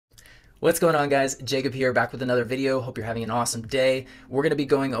What's going on, guys? Jacob here, back with another video. Hope you're having an awesome day. We're going to be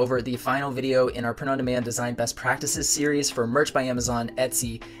going over the final video in our print-on-demand design best practices series for Merch by Amazon,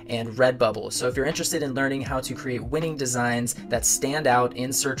 Etsy, and Redbubble. So if you're interested in learning how to create winning designs that stand out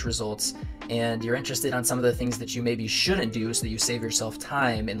in search results, and you're interested on some of the things that you maybe shouldn't do so that you save yourself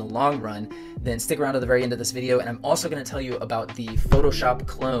time in the long run, then stick around to the very end of this video. And I'm also going to tell you about the Photoshop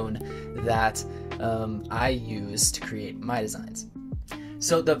clone that I use to create my designs.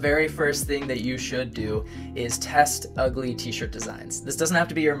 So the very first thing that you should do is test ugly t-shirt designs. This doesn't have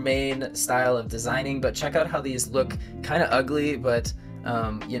to be your main style of designing, but check out how these look kind of ugly, but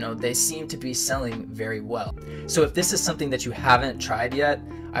you know, they seem to be selling very well. So if this is something that you haven't tried yet,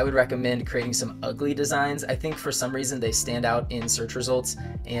 I would recommend creating some ugly designs. I think for some reason they stand out in search results,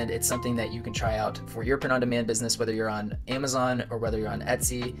 and it's something that you can try out for your print-on-demand business, whether you're on Amazon or whether you're on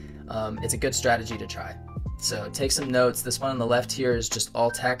Etsy. It's a good strategy to try. So take some notes. This one on the left here is just all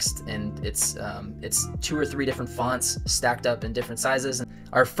text, and it's 2 or 3 different fonts stacked up in different sizes.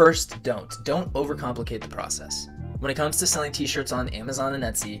 Our first don't overcomplicate the process. When it comes to selling t-shirts on Amazon and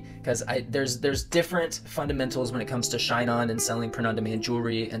Etsy, because there's different fundamentals when it comes to shine on and selling print-on-demand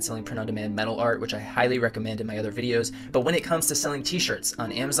jewelry and selling print-on-demand metal art, which I highly recommend in my other videos. But when it comes to selling t-shirts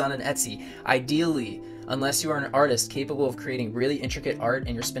on Amazon and Etsy, ideally, unless you are an artist capable of creating really intricate art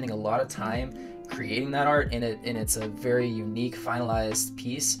and you're spending a lot of time creating that art and it's a very unique finalized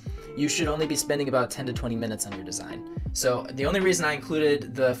piece, you should only be spending about 10 to 20 minutes on your design. So the only reason I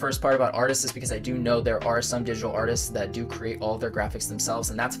included the first part about artists is because I do know there are some digital artists that do create all of their graphics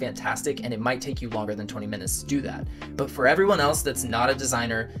themselves, and that's fantastic, and it might take you longer than 20 minutes to do that. But for everyone else that's not a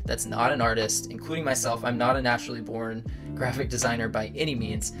designer, that's not an artist, including myself, I'm not a naturally born graphic designer by any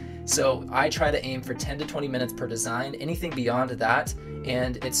means. So I try to aim for 10 to 20 minutes per design. Anything beyond that,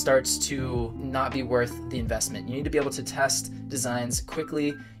 and it starts to not be worth the investment. You need to be able to test designs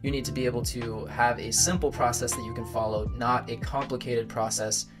quickly. You need to be able to have a simple process that you can follow, not a complicated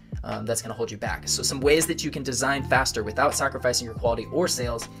process that's going to hold you back. So some ways that you can design faster without sacrificing your quality or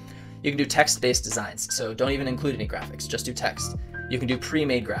sales: you can do text-based designs. So don't even include any graphics, just do text. You can do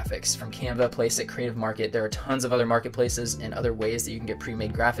pre-made graphics from Canva, Placeit, Creative Market. There are tons of other marketplaces and other ways that you can get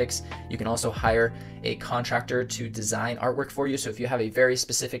pre-made graphics. You can also hire a contractor to design artwork for you. So if you have a very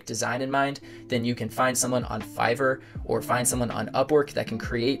specific design in mind, then you can find someone on Fiverr or find someone on Upwork that can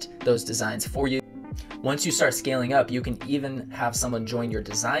create those designs for you. Once you start scaling up, you can even have someone join your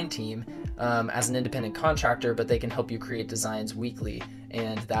design team as an independent contractor, but they can help you create designs weekly,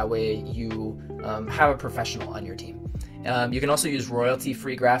 and that way you have a professional on your team. You can also use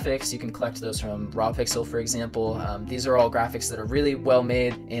royalty-free graphics. You can collect those from RawPixel, for example. These are all graphics that are really well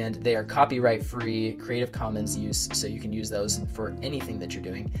made, and they are copyright-free, Creative Commons use, so you can use those for anything that you're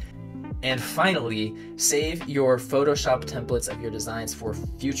doing. And finally, save your Photoshop templates of your designs for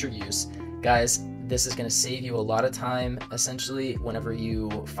future use. Guys, this is going to save you a lot of time. Essentially, whenever you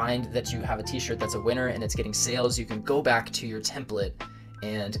find that you have a t-shirt that's a winner and it's getting sales, you can go back to your template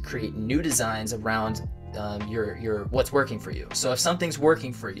and create new designs around your what's working for you. So if something's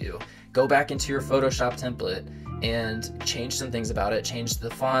working for you, go back into your Photoshop template and change some things about it. Change the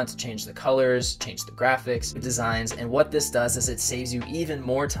font, change the colors, change the graphics, designs. And what this does is it saves you even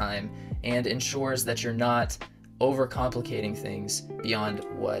more time and ensures that you're not overcomplicating things beyond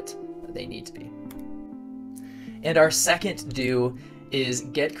what they need to be. And our second do is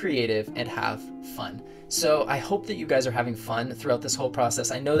get creative and have fun. So I hope that you guys are having fun throughout this whole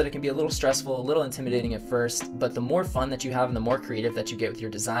process. I know that it can be a little stressful, a little intimidating at first, but the more fun that you have and the more creative that you get with your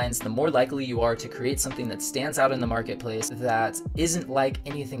designs, the more likely you are to create something that stands out in the marketplace that isn't like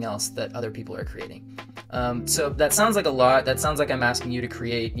anything else that other people are creating. So that sounds like a lot. That sounds like I'm asking you to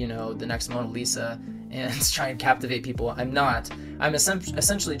create, you know, the next Mona Lisa and try and captivate people. I'm not. I'm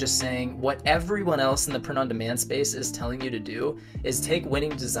essentially just saying what everyone else in the print-on-demand space is telling you to do is take winning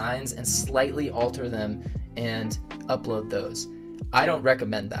designs and slightly alter them and upload those. I don't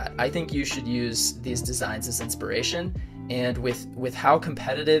recommend that. I think you should use these designs as inspiration, and with how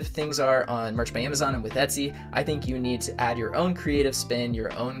competitive things are on Merch by Amazon and with Etsy, I think you need to add your own creative spin,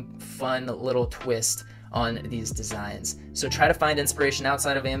 your own fun little twist on these designs. So try to find inspiration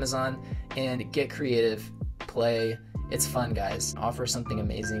outside of Amazon and get creative, play. It's fun, guys. Offer something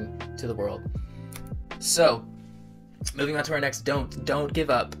amazing to the world. So moving on to our next don't give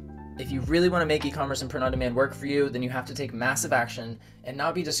up. If you really want to make e-commerce and print-on-demand work for you, then you have to take massive action and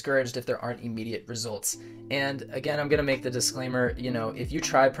not be discouraged if there aren't immediate results. And again, I'm going to make the disclaimer, you know, if you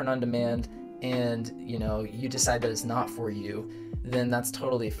try print-on-demand and, you know, you decide that it's not for you, then that's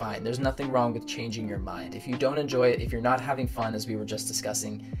totally fine. There's nothing wrong with changing your mind. If you don't enjoy it, if you're not having fun, as we were just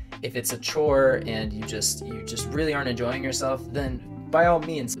discussing, if it's a chore and you just really aren't enjoying yourself, then by all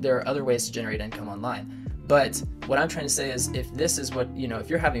means, there are other ways to generate income online. But what I'm trying to say is, if this is what, if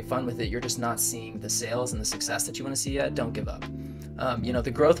you're having fun with it, you're just not seeing the sales and the success that you want to see yet, don't give up.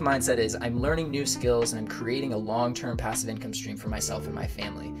 The growth mindset is, I'm learning new skills and I'm creating a long-term passive income stream for myself and my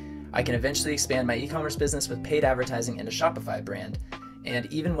family. I can eventually expand my e-commerce business with paid advertising and a Shopify brand.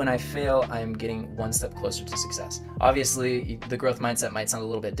 And even when I fail, I'm getting one step closer to success. Obviously, the growth mindset might sound a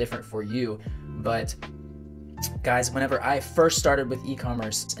little bit different for you, but guys, whenever I first started with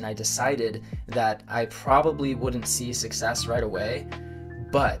e-commerce and I decided that I probably wouldn't see success right away,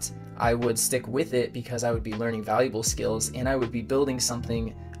 but I would stick with it because I would be learning valuable skills and I would be building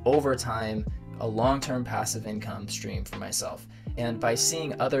something over time, a long-term passive income stream for myself. And by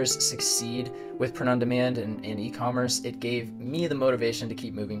seeing others succeed with print-on-demand and e-commerce, it gave me the motivation to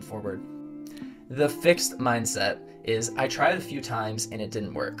keep moving forward. The fixed mindset is, I tried a few times and it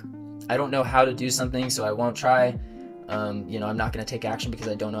didn't work. I don't know how to do something, so I won't try. I'm not going to take action because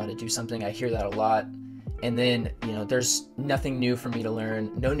I don't know how to do something. I hear that a lot. And then, there's nothing new for me to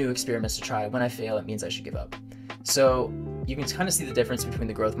learn, no new experiments to try. When I fail, it means I should give up. So you can kind of see the difference between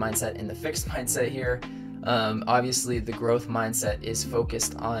the growth mindset and the fixed mindset here. Obviously, the growth mindset is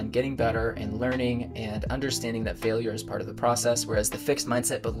focused on getting better and learning and understanding that failure is part of the process, whereas the fixed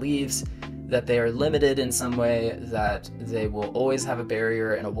mindset believes that they are limited in some way, that they will always have a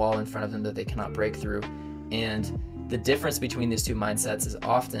barrier and a wall in front of them that they cannot break through. And the difference between these two mindsets is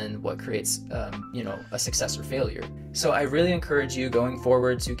often what creates, a success or failure. So I really encourage you going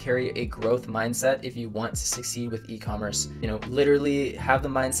forward to carry a growth mindset if you want to succeed with e-commerce. Literally have the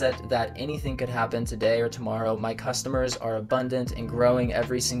mindset that anything could happen today or tomorrow. My customers are abundant and growing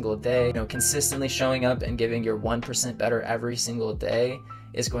every single day. Consistently showing up and giving your 1% better every single day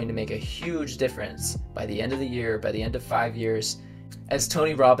is going to make a huge difference by the end of the year, by the end of 5 years. As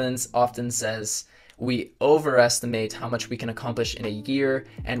Tony Robbins often says, we overestimate how much we can accomplish in a year,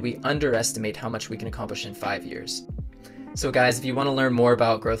 and we underestimate how much we can accomplish in 5 years. So guys, if you want to learn more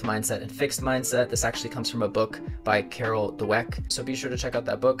about growth mindset and fixed mindset, this actually comes from a book by Carol Dweck. So be sure to check out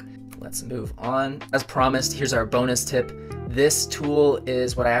that book. Let's move on. As promised, here's our bonus tip. This tool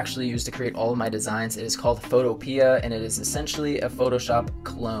is what I actually use to create all of my designs. It is called Photopea, and it is essentially a Photoshop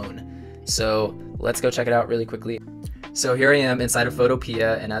clone. So let's go check it out really quickly. So here I am inside of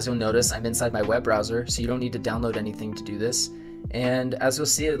Photopea, and as you'll notice, I'm inside my web browser, so you don't need to download anything to do this. And as you'll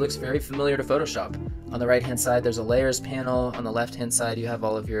see, it looks very familiar to Photoshop. On the right hand side, there's a layers panel. On the left hand side, you have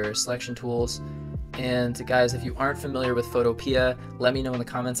all of your selection tools. And guys, if you aren't familiar with Photopea, let me know in the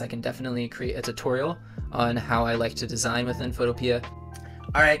comments. I can definitely create a tutorial on how I like to design within Photopea.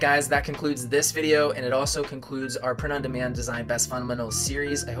 Alright guys, that concludes this video, and it also concludes our print-on-demand design best fundamentals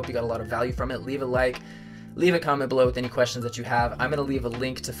series. I hope you got a lot of value from it. Leave a like. Leave a comment below with any questions that you have. I'm going to leave a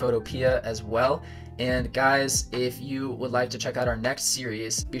link to Photopea as well. And guys, if you would like to check out our next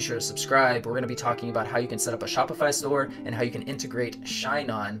series, be sure to subscribe. We're going to be talking about how you can set up a Shopify store and how you can integrate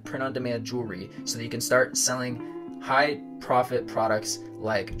Shine-On print-on-demand jewelry so that you can start selling high-profit products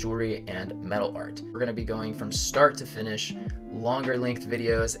like jewelry and metal art. We're going to be going from start to finish, longer length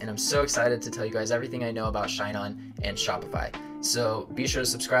videos, and I'm so excited to tell you guys everything I know about Shine-On and Shopify. So be sure to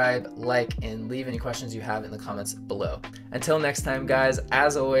subscribe, like, and leave any questions you have in the comments below. Until next time, guys,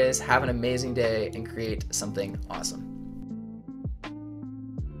 as always, have an amazing day and create something awesome.